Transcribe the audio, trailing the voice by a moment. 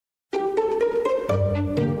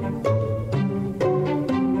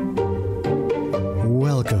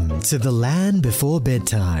to The Land Before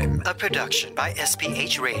Bedtime, a production by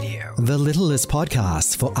SPH Radio, the littlest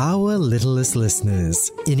podcast for our littlest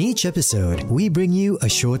listeners. In each episode, we bring you a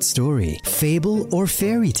short story, fable, or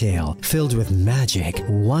fairy tale filled with magic,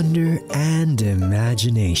 wonder, and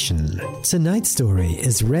imagination. Tonight's story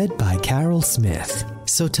is read by Carol Smith.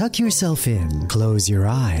 So tuck yourself in, close your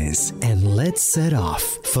eyes, and let's set off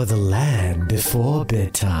for The Land Before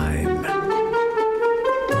Bedtime.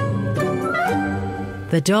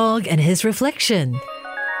 The Dog and His Reflection.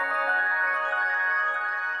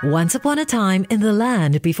 Once upon a time in the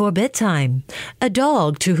land before bedtime, a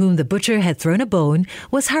dog to whom the butcher had thrown a bone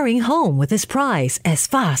was hurrying home with his prize as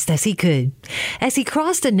fast as he could. As he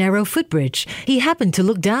crossed a narrow footbridge, he happened to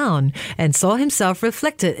look down and saw himself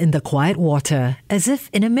reflected in the quiet water, as if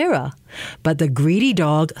in a mirror. But the greedy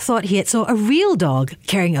dog thought he had saw a real dog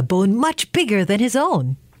carrying a bone much bigger than his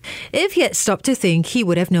own. If he had stopped to think, he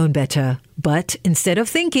would have known better. But instead of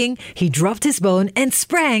thinking, he dropped his bone and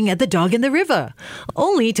sprang at the dog in the river,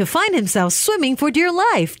 only to find himself swimming for dear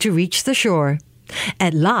life to reach the shore.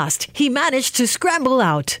 At last, he managed to scramble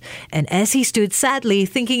out, and as he stood sadly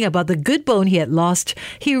thinking about the good bone he had lost,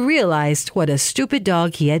 he realized what a stupid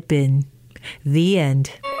dog he had been. The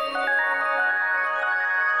end.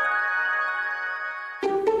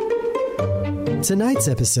 Tonight's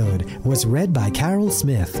episode was read by Carol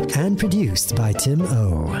Smith and produced by Tim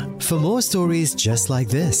O. For more stories just like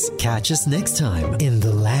this, catch us next time in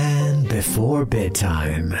The Land Before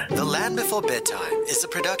Bedtime. The Land Before Bedtime is a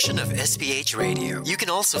production of SPH Radio. You can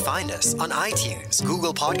also find us on iTunes,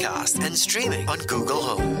 Google Podcasts, and streaming on Google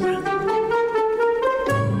Home.